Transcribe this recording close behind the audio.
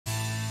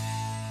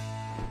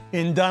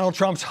In Donald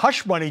Trump's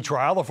hush money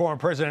trial, the former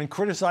president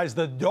criticized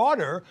the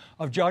daughter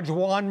of Judge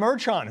Juan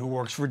Merchan, who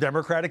works for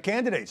Democratic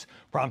candidates,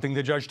 prompting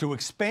the judge to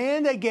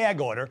expand a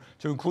gag order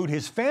to include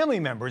his family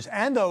members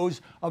and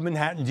those of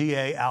Manhattan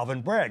DA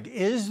Alvin Bragg.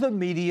 Is the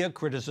media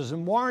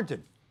criticism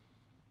warranted?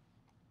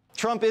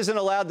 Trump isn't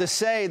allowed to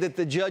say that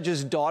the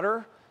judge's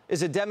daughter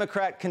is a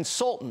Democrat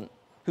consultant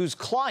whose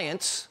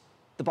clients,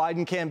 the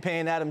Biden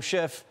campaign, Adam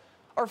Schiff,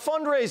 are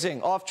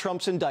fundraising off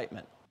Trump's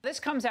indictment. This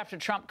comes after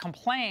Trump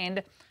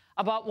complained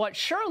about what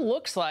sure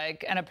looks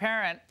like an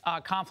apparent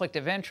conflict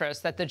of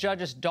interest that the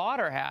judge's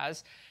daughter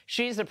has.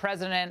 She's the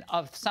president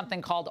of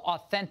something called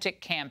Authentic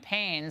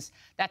Campaigns.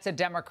 That's a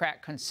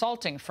Democrat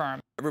consulting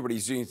firm.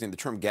 Everybody's using the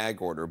term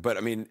gag order, but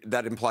I mean,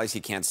 that implies he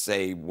can't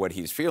say what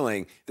he's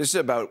feeling. This is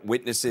about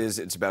witnesses.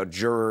 It's about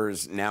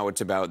jurors. Now it's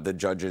about the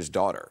judge's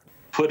daughter.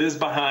 Put his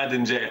behind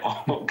in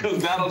jail,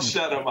 because that'll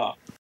shut him up.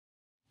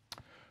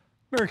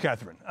 Mary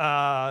Catherine,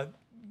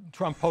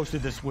 Trump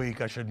posted this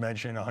week, I should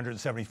mention, a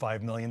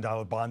 $175 million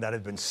bond that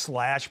had been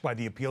slashed by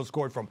the appeals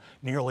court from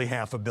nearly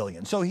 $500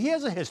 million. So he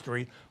has a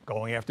history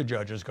going after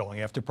judges,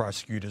 going after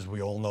prosecutors.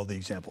 We all know the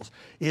examples.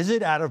 Is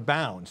it out of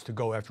bounds to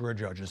go after a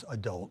judge's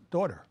adult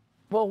daughter?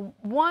 Well,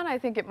 one, I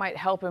think it might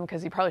help him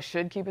because he probably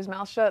should keep his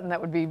mouth shut, and that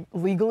would be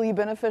legally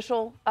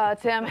beneficial to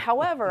him.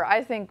 However,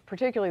 I think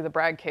particularly the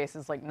Bragg case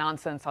is like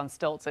nonsense on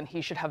stilts, and he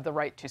should have the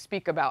right to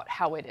speak about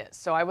how it is.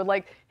 So I would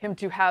like him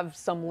to have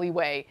some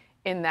leeway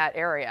in that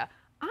area.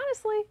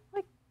 Honestly,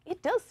 like,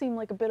 it does seem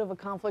like a bit of a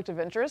conflict of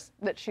interest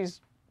that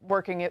she's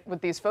working it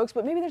with these folks,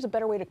 but maybe there's a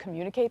better way to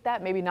communicate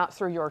that, maybe not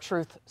through Your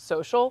Truth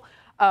Social,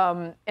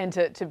 and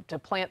to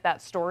plant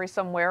that story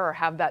somewhere or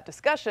have that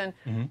discussion.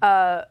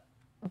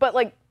 But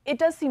like, it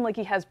does seem like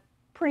he has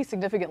pretty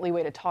significant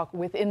leeway to talk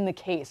within the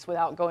case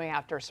without going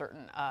after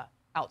certain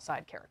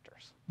outside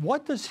characters.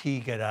 What does he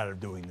get out of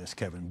doing this,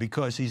 Kevin?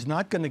 Because he's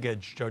not going to get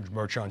Judge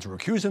Merchan to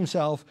recuse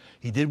himself.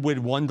 He did with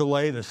one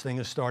delay. This thing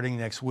is starting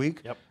next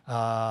week. Yep.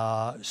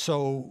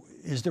 So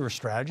is there a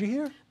strategy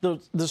here?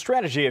 The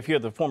strategy, if you're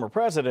the former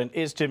president,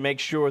 is to make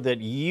sure that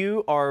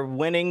you are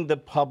winning the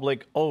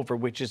public over,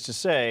 which is to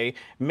say,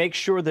 make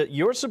sure that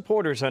your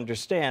supporters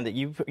understand that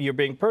you're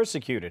being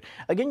persecuted.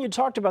 Again, you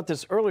talked about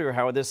this earlier,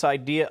 Howard, this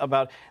idea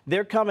about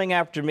they're coming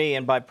after me,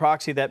 and by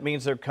proxy, that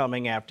means they're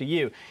coming after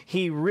you.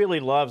 He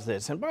really loves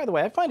this. And by the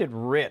way, I find it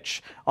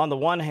rich. On the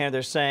one hand,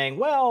 they're saying,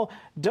 well,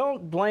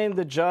 don't blame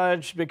the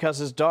judge because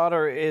his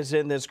daughter is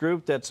in this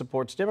group that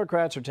supports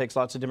Democrats or takes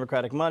lots of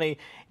Democratic money.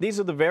 These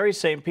are the very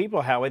same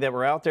people, Howie, that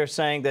were out there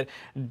saying that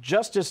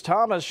Justice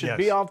Thomas should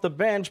be off the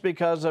bench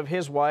because of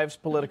his wife's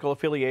political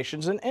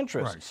affiliations and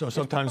interests. Right. So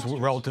sometimes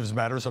relatives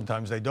matter,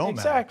 sometimes they don't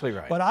matter. Exactly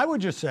right. But I would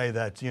just say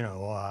that, you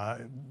know,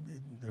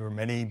 there are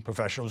many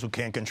professionals who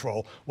can't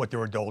control what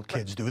their adult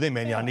kids do. They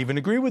may not even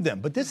agree with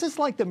them. But this is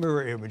like the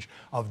mirror image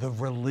of the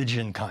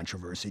religion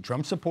controversy.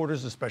 Trump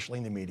supporters, especially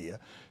in the media,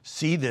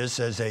 see this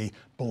as a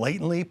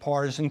blatantly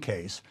partisan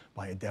case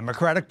by a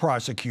Democratic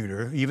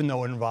prosecutor, even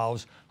though it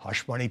involves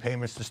hush money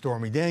payments to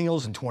Stormy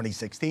Daniels in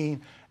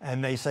 2016.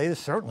 And they say this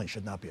certainly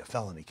should not be a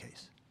felony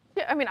case.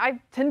 Yeah, I mean, I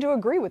tend to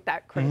agree with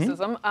that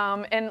criticism.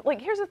 And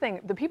like, here's the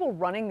thing. The people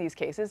running these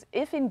cases,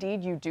 if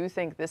indeed you do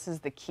think this is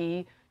the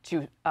key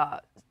to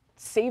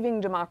saving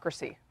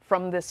democracy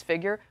from this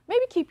figure,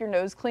 maybe keep your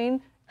nose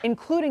clean,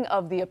 including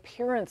of the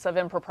appearance of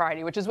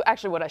impropriety, which is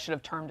actually what I should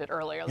have termed it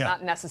earlier,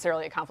 not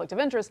necessarily a conflict of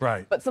interest,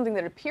 but something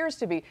that appears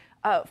to be.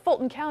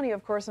 Fulton County,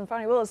 of course, and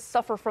Fonnie Willis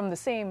suffer from the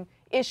same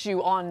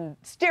issue on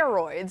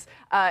steroids.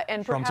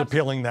 And Trump's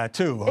appealing that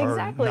too, or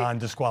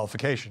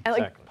non-disqualification. And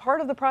like,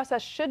 part of the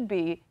process should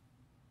be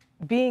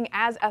being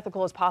as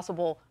ethical as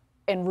possible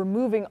and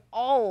removing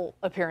all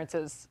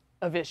appearances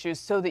of issues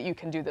so that you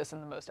can do this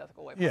in the most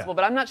ethical way possible.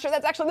 But I'm not sure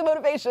that's actually the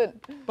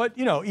motivation. But,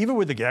 you know, even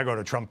with the gag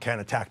order, Trump can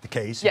attack the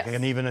case. He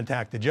can even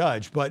attack the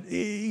judge. But,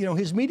 you know,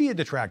 his media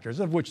detractors,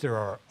 of which there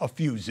are a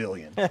few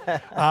zillion,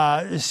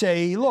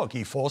 say, look,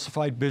 he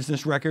falsified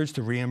business records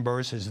to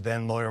reimburse his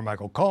then lawyer,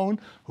 Michael Cohen,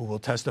 who will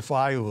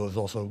testify, who has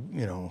also,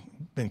 you know,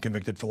 been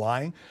convicted for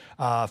lying,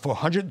 for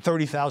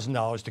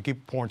 $130,000 to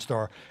keep a porn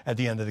star at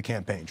the end of the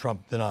campaign.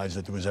 Trump denies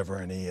that there was ever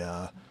any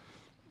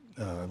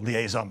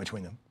liaison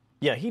between them.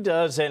 Yeah, he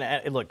does.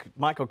 And look,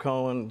 Michael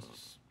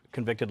Cohen's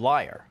convicted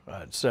liar.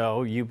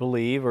 So you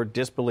believe or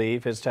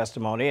disbelieve his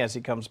testimony as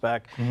he comes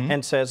back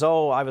and says,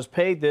 oh, I was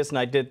paid this and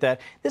I did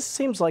that. This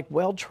seems like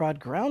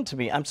well-trod ground to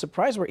me. I'm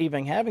surprised we're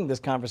even having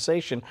this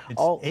conversation.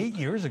 It's 8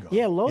 years ago.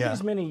 Yeah,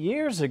 these many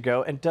years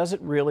ago. And does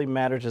it really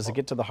matter? Does it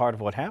get to the heart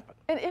of what happened?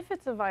 And if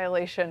it's a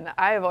violation,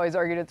 I have always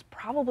argued it's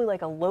probably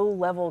like a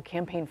low-level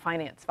campaign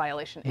finance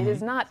violation. It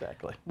is not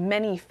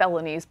many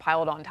felonies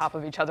piled on top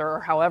of each other, or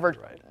however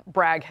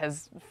Bragg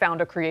has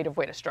found a creative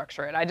way to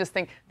structure it. I just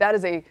think that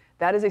is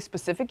a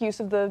specific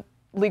use of the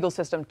legal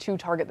system to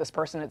target this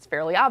person. It's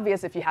fairly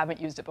obvious if you haven't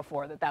used it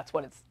before that that's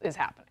what is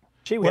happening.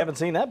 Gee, we haven't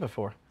seen that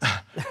before.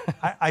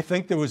 I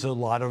think there was a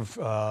lot of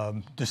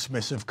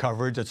dismissive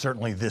coverage that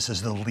certainly this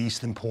is the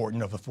least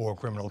important of the 4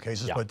 criminal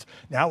cases, but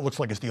now it looks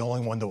like it's the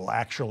only one that will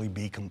actually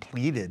be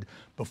completed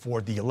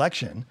before the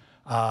election.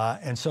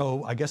 And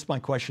so I guess my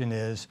question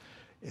is,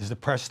 Is the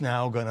press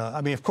now going to, I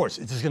mean, of course,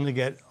 it's going to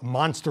get a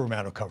monster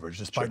amount of coverage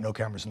despite no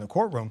cameras in the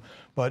courtroom,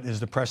 but is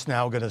the press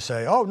now going to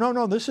say, oh,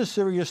 no, this is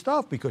serious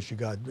stuff because you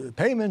got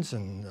payments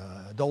and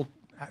adult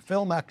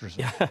film actors?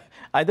 Yeah,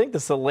 I think the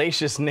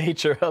salacious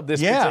nature of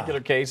this particular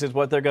case is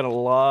what they're going to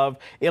love.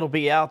 It'll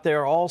be out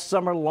there all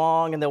summer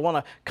long, and they'll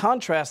want to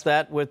contrast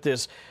that with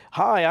this,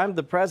 hi, I'm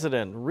the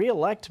president,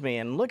 re-elect me,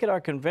 and look at our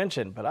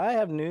convention. But I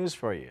have news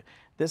for you.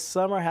 This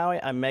summer,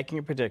 Howie, I'm making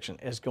a prediction,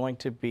 is going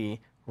to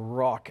be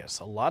raucous.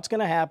 A lot's going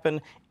to happen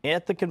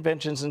at the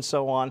conventions and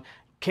so on.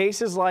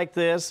 Cases like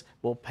this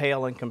will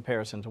pale in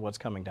comparison to what's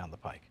coming down the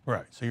pike.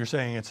 Right. So you're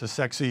saying it's a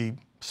sexy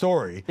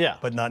story,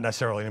 but not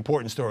necessarily an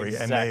important story,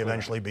 and may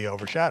eventually be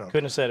overshadowed.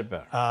 Couldn't have said it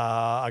better.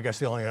 I guess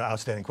the only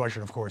outstanding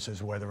question, of course,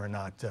 is whether or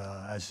not,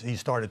 as he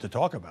started to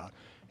talk about,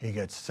 he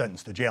gets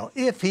sentenced to jail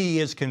if he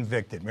is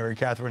convicted. Mary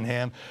Catherine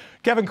Ham,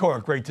 Kevin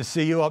Corke, great to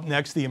see you. Up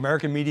next, the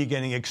American media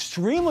getting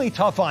extremely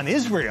tough on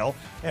Israel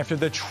after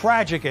the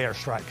tragic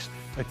airstrikes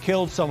that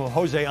killed some of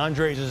Jose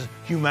Andres'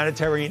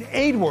 humanitarian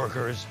aid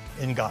workers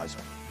in Gaza.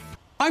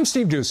 I'm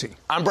Steve Doocy.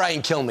 I'm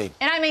Brian Kilmeade.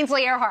 And I'm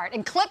Ainsley Earhart.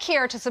 And click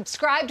here to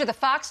subscribe to the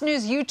Fox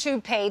News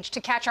YouTube page to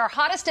catch our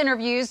hottest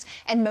interviews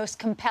and most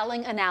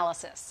compelling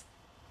analysis.